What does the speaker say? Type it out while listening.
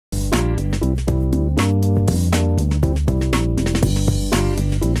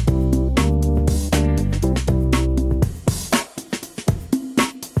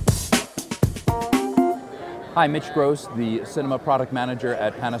Hi, Mitch Gross, the Cinema Product Manager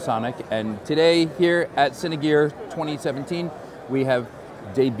at Panasonic, and today here at Cine Gear 2017, we have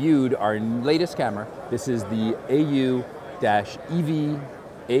debuted our latest camera. This is the AU-EVA1,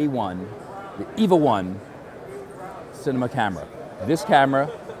 the EVA1 cinema camera. This camera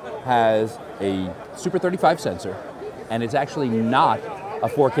has a Super 35 sensor, and it's actually not a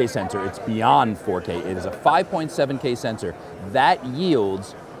 4K sensor, it's beyond 4K. It is a 5.7K sensor that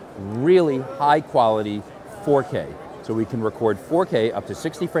yields really high quality 4K. So we can record 4K up to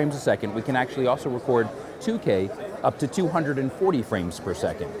 60 frames a second. We can actually also record 2K up to 240 frames per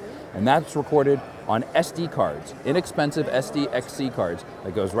second. And that's recorded on SD cards, inexpensive SD-XC cards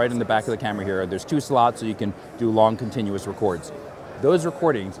that goes right in the back of the camera here. There's 2 slots so you can do long continuous records. Those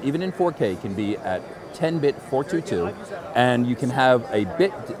recordings, even in 4K, can be at 10-bit 422, and you can have a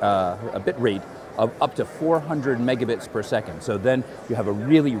bit rate of up to 400 megabits per second. So then you have a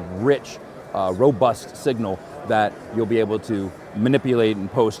really rich, robust signal that you'll be able to manipulate and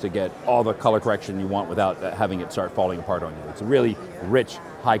post to get all the color correction you want without having it start falling apart on you. It's a really rich,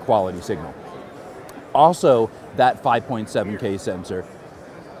 high quality signal. Also, that 5.7K sensor,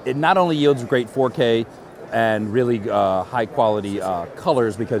 it not only yields great 4K and really high quality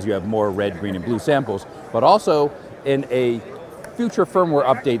colors because you have more red, green, and blue samples, but also in a future firmware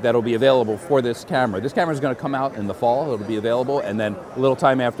update that'll be available for this camera. This camera is going to come out in the fall, it'll be available, and then a little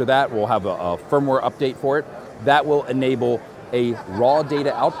time after that we'll have a firmware update for it that will enable a raw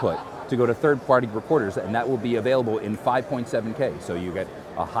data output to go to third-party recorders, and that will be available in 5.7K, so you get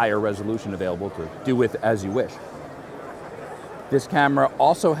a higher resolution available to do with as you wish. This camera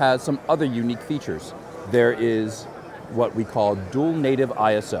also has some other unique features. There is what we call dual native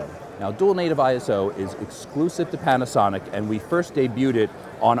ISO. Now, dual native ISO is exclusive to Panasonic, and we first debuted it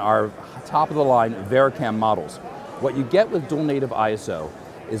on our top-of-the-line VariCam models. What you get with dual native ISO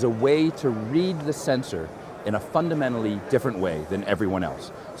is a way to read the sensor in a fundamentally different way than everyone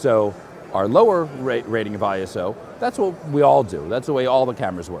else. So our lower rating of ISO, that's what we all do. That's the way all the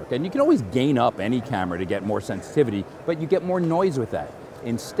cameras work. And you can always gain up any camera to get more sensitivity, but you get more noise with that.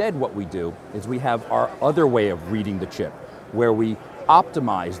 Instead, what we do is we have our other way of reading the chip, where we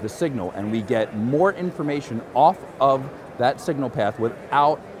optimize the signal and we get more information off of that signal path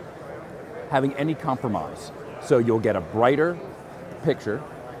without having any compromise. So you'll get a brighter picture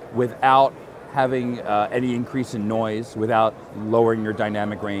without having any increase in noise, without lowering your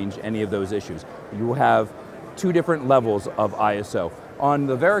dynamic range, any of those issues. You will have 2 different levels of ISO. On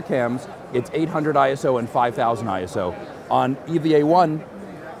the VariCams, it's 800 ISO and 5000 ISO. On EVA1,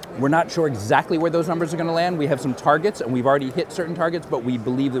 we're not sure exactly where those numbers are going to land. We have some targets, and we've already hit certain targets, but we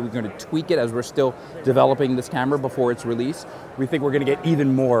believe that we're going to tweak it as we're still developing this camera before its release. We think we're going to get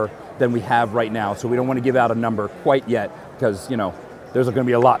even more than we have right now, so we don't want to give out a number quite yet, because, you know, there's going to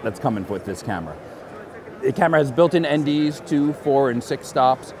be a lot that's coming with this camera. The camera has built-in NDs, 2, 4, and 6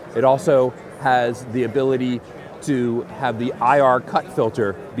 stops. It also has the ability to have the IR cut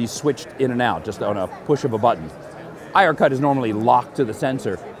filter be switched in and out, just on a push of a button. IR cut is normally locked to the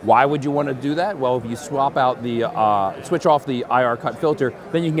sensor. Why would you want to do that? Well, if you swap out the, switch off the IR cut filter,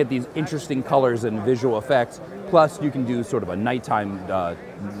 then you can get these interesting colors and visual effects. Plus, you can do sort of a nighttime,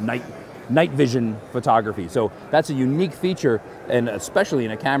 night vision photography. So that's a unique feature, and especially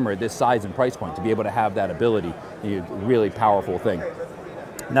in a camera at this size and price point, to be able to have that ability, a really powerful thing.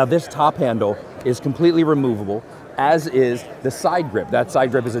 Now, this top handle is completely removable, as is the side grip. That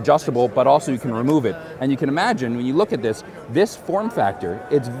side grip is adjustable, but also you can remove it. And you can imagine, when you look at this form factor,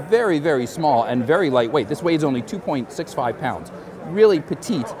 it's very, very small and very lightweight. This weighs only 2.65 pounds. Really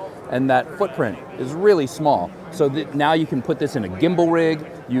petite, and that footprint is really small. So now you can put this in a gimbal rig,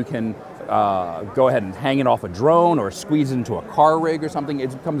 you can go ahead and hang it off a drone or squeeze it into a car rig or something.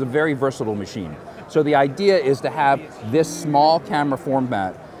 It becomes a very versatile machine. So the idea is to have this small camera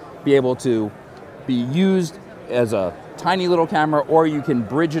format be able to be used as a tiny little camera, or you can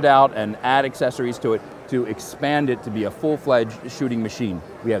bridge it out and add accessories to it to expand it to be a full-fledged shooting machine.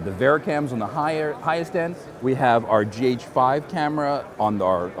 We have the VariCams on the highest end. We have our GH5 camera on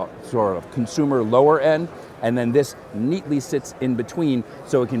our sort of consumer lower end, and then this neatly sits in between,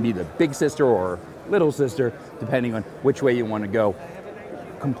 so it can be the big sister or little sister, depending on which way you want to go.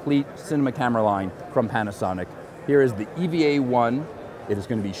 Complete cinema camera line from Panasonic. Here is the EVA1. It is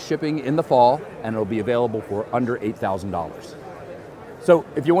going to be shipping in the fall, and it'll be available for under $8,000. So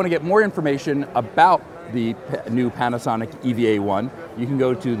if you want to get more information about the new Panasonic EVA1, you can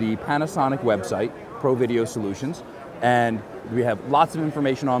go to the Panasonic website, Pro Video Solutions, and we have lots of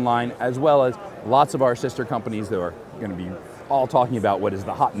information online, as well as lots of our sister companies that are going to be all talking about what is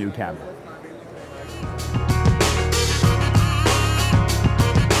the hot new camera.